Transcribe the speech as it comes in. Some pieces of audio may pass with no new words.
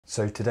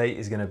So today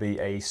is going to be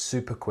a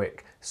super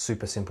quick,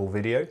 super simple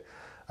video.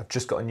 I've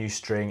just got a new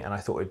string and I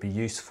thought it'd be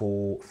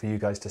useful for you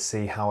guys to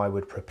see how I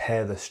would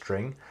prepare the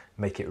string,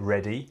 make it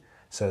ready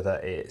so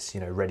that it's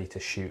ready to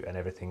shoot and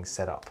everything's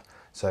set up.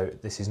 So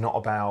this is not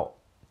about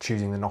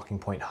choosing the knocking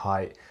point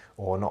height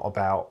or not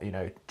about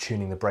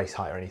tuning the brace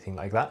height or anything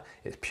like that.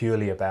 It's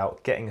purely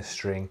about getting a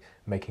string,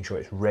 making sure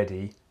it's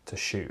ready to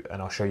shoot,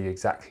 and I'll show you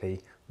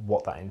exactly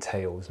what that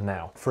entails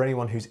now. For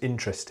anyone who's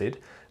interested,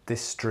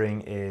 this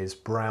string is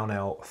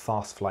Brownell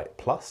Fast Flight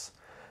Plus,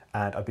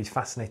 and I'd be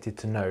fascinated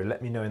to know,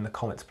 let me know in the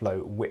comments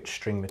below which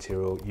string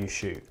material you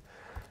shoot.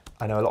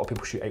 I know a lot of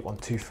people shoot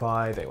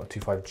 8125,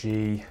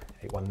 8125G,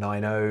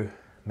 8190,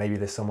 maybe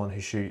there's someone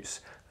who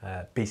shoots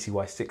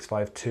BCY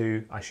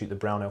 652. I shoot the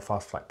Brownell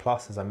Fast Flight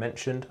Plus, as I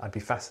mentioned. I'd be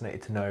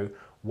fascinated to know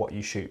what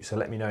you shoot, so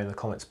let me know in the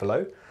comments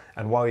below.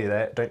 And while you're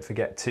there, don't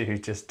forget to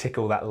just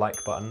tickle that like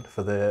button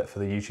for the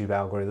YouTube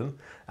algorithm,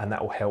 and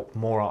that will help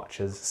more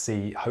archers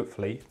see,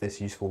 hopefully,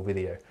 this useful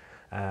video.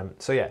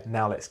 So yeah,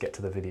 now let's get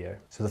to the video.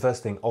 So the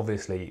first thing,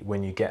 obviously,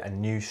 when you get a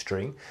new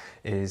string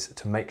is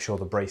to make sure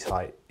the brace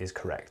height is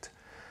correct.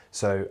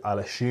 So I'll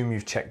assume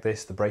you've checked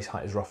this, the brace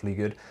height is roughly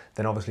good.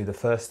 Then obviously the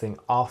first thing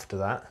after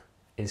that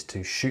is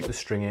to shoot the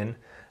string in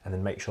and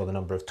then make sure the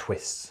number of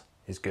twists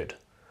is good.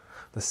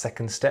 The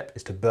second step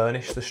is to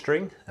burnish the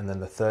string, and then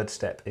the third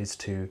step is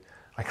to,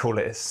 I call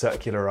it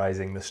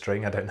circularizing the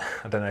string. I don't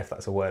know if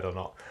that's a word or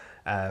not,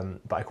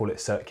 but I call it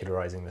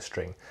circularizing the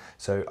string.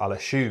 So I'll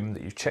assume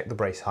that you've checked the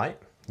brace height,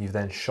 you've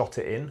then shot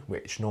it in,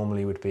 which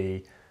normally would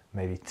be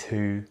maybe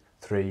 2,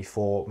 3,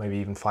 4, maybe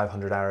even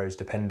 500 arrows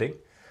depending.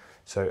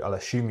 So I'll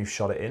assume you've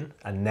shot it in,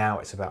 and now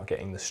it's about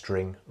getting the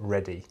string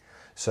ready.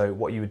 So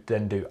what you would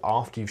then do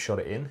after you've shot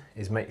it in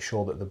is make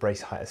sure that the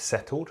brace height is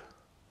settled,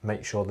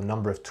 make sure the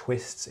number of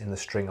twists in the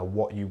string are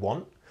what you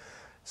want.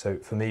 So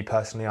for me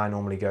personally, I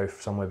normally go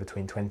for somewhere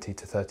between 20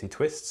 to 30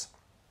 twists.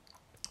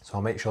 So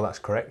I'll make sure that's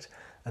correct.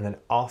 And then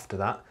after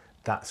that,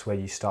 that's where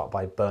you start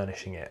by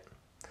burnishing it.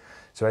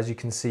 So as you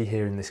can see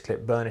here in this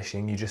clip,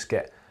 burnishing, you just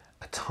get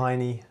a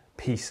tiny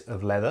piece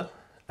of leather.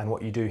 And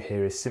what you do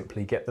here is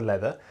simply get the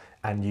leather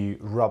and you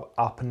rub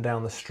up and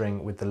down the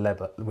string with the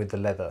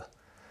leather.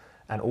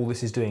 And all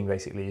this is doing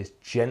basically is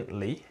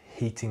gently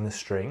heating the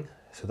string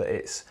so that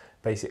it's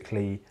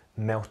basically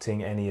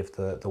melting any of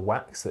the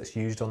wax that's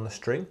used on the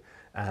string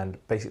and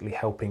basically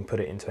helping put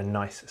it into a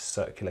nice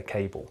circular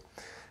cable.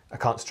 I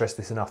can't stress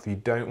this enough, you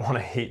don't want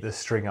to heat the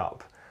string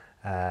up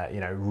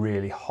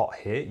really hot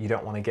here. You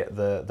don't want to get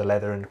the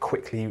leather and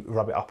quickly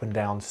rub it up and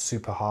down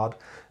super hard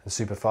and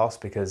super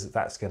fast, because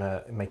that's going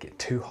to make it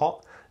too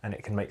hot and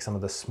it can make some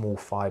of the small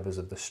fibers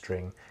of the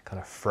string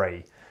kind of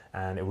fray,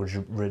 and it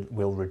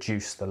will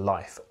reduce the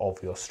life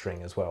of your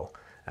string as well.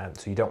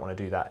 So you don't want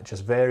to do that.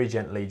 Just very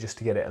gently, just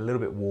to get it a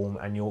little bit warm,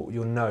 and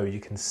you'll know, you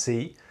can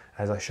see,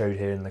 as I showed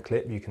here in the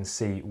clip, you can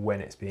see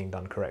when it's being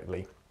done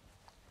correctly.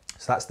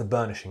 So that's the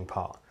burnishing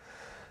part.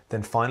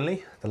 Then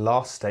finally, the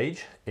last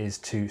stage is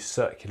to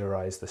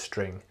circularize the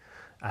string.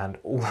 And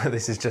all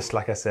this is just,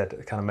 like I said,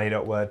 a kind of made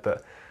up word,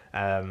 but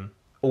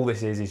all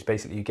this is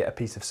basically you get a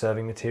piece of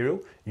serving material,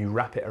 you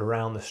wrap it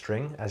around the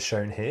string as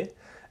shown here,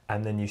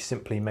 and then you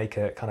simply make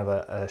a kind of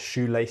a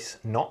shoelace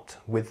knot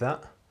with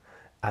that,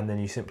 and then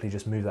you simply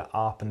just move that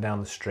up and down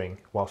the string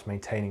whilst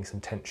maintaining some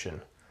tension.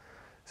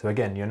 So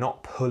again, you're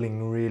not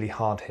pulling really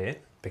hard here,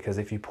 because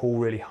if you pull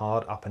really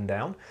hard up and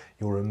down,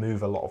 you'll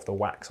remove a lot of the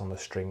wax on the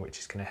string, which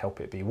is going to help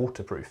it be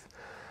waterproof.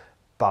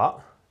 But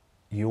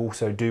you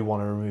also do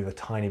want to remove a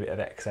tiny bit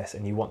of excess,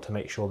 and you want to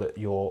make sure that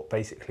you're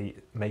basically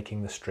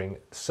making the string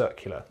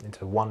circular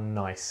into one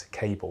nice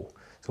cable.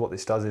 So what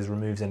this does is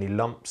removes any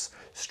lumps,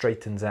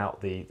 straightens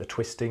out the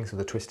twisting, so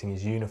the twisting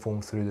is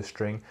uniform through the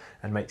string,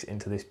 and makes it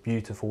into this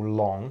beautiful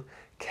long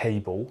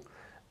cable.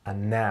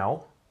 And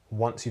now,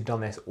 once you've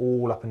done this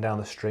all up and down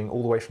the string,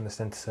 all the way from the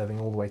center serving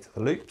all the way to the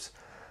loops,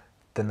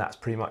 then that's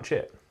pretty much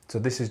it. So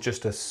this is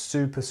just a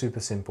super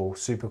simple,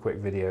 super quick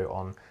video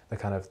on the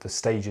kind of the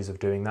stages of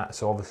doing that.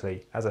 So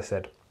obviously, as I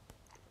said,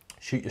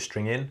 shoot your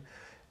string in,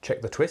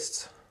 check the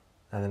twists,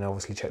 and then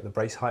obviously check the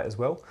brace height as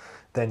well.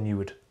 Then you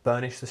would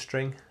burnish the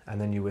string, and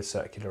then you would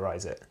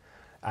circularize it.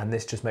 And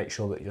this just makes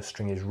sure that your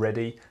string is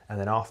ready. And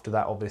then after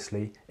that,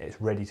 obviously,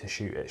 it's ready to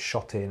shoot. It's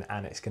shot in,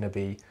 and it's going to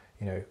be,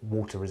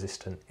 water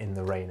resistant in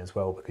the rain as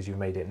well, because you've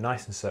made it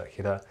nice and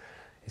circular.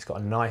 It's got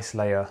a nice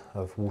layer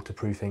of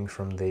waterproofing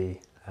from the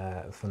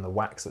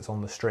wax that's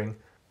on the string,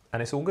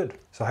 and it's all good.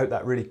 So I hope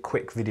that really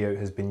quick video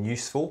has been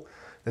useful.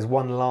 There's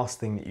one last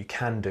thing that you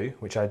can do,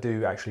 which I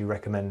do actually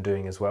recommend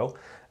doing as well,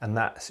 and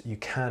that's you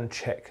can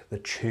check the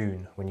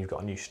tune when you've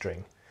got a new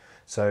string.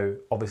 So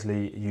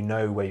obviously you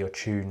know where your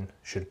tune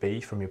should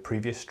be from your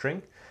previous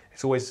string.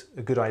 It's always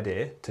a good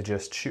idea to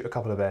just shoot a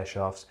couple of air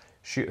shafts,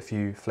 shoot a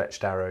few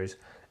fletched arrows,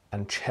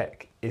 and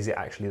check, is it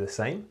actually the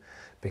same?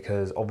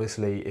 Because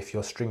obviously if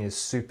your string is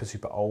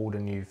super old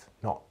and you've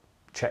not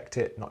checked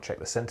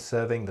the center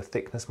serving, the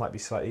thickness might be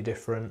slightly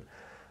different.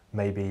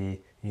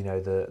 Maybe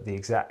the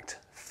exact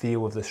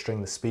feel of the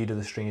string, the speed of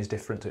the string is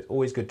different. So it's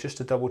always good just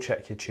to double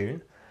check your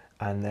tune,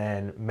 and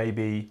then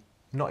maybe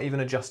Not even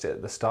adjust it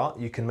at the start.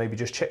 You can maybe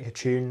just check your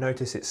tune,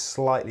 notice it's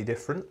slightly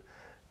different,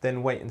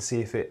 then wait and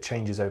see if it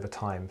changes over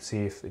time.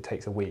 See if it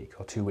takes a week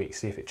or 2 weeks,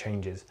 see if it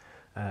changes.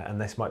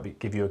 And this might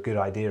give you a good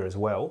idea as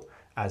well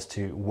as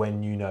to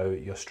when you know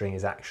your string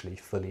is actually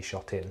fully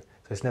shot in.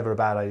 So it's never a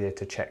bad idea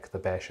to check the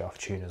bare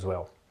shaft tune as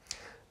well.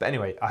 But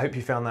anyway, I hope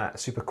you found that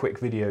super quick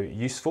video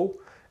useful.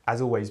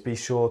 As always, be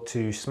sure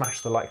to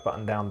smash the like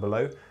button down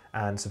below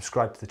and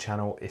subscribe to the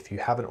channel if you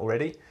haven't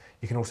already.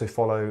 You can also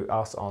follow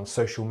us on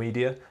social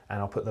media, and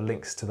I'll put the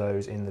links to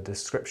those in the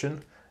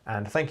description.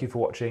 And thank you for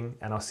watching,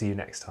 and I'll see you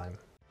next time.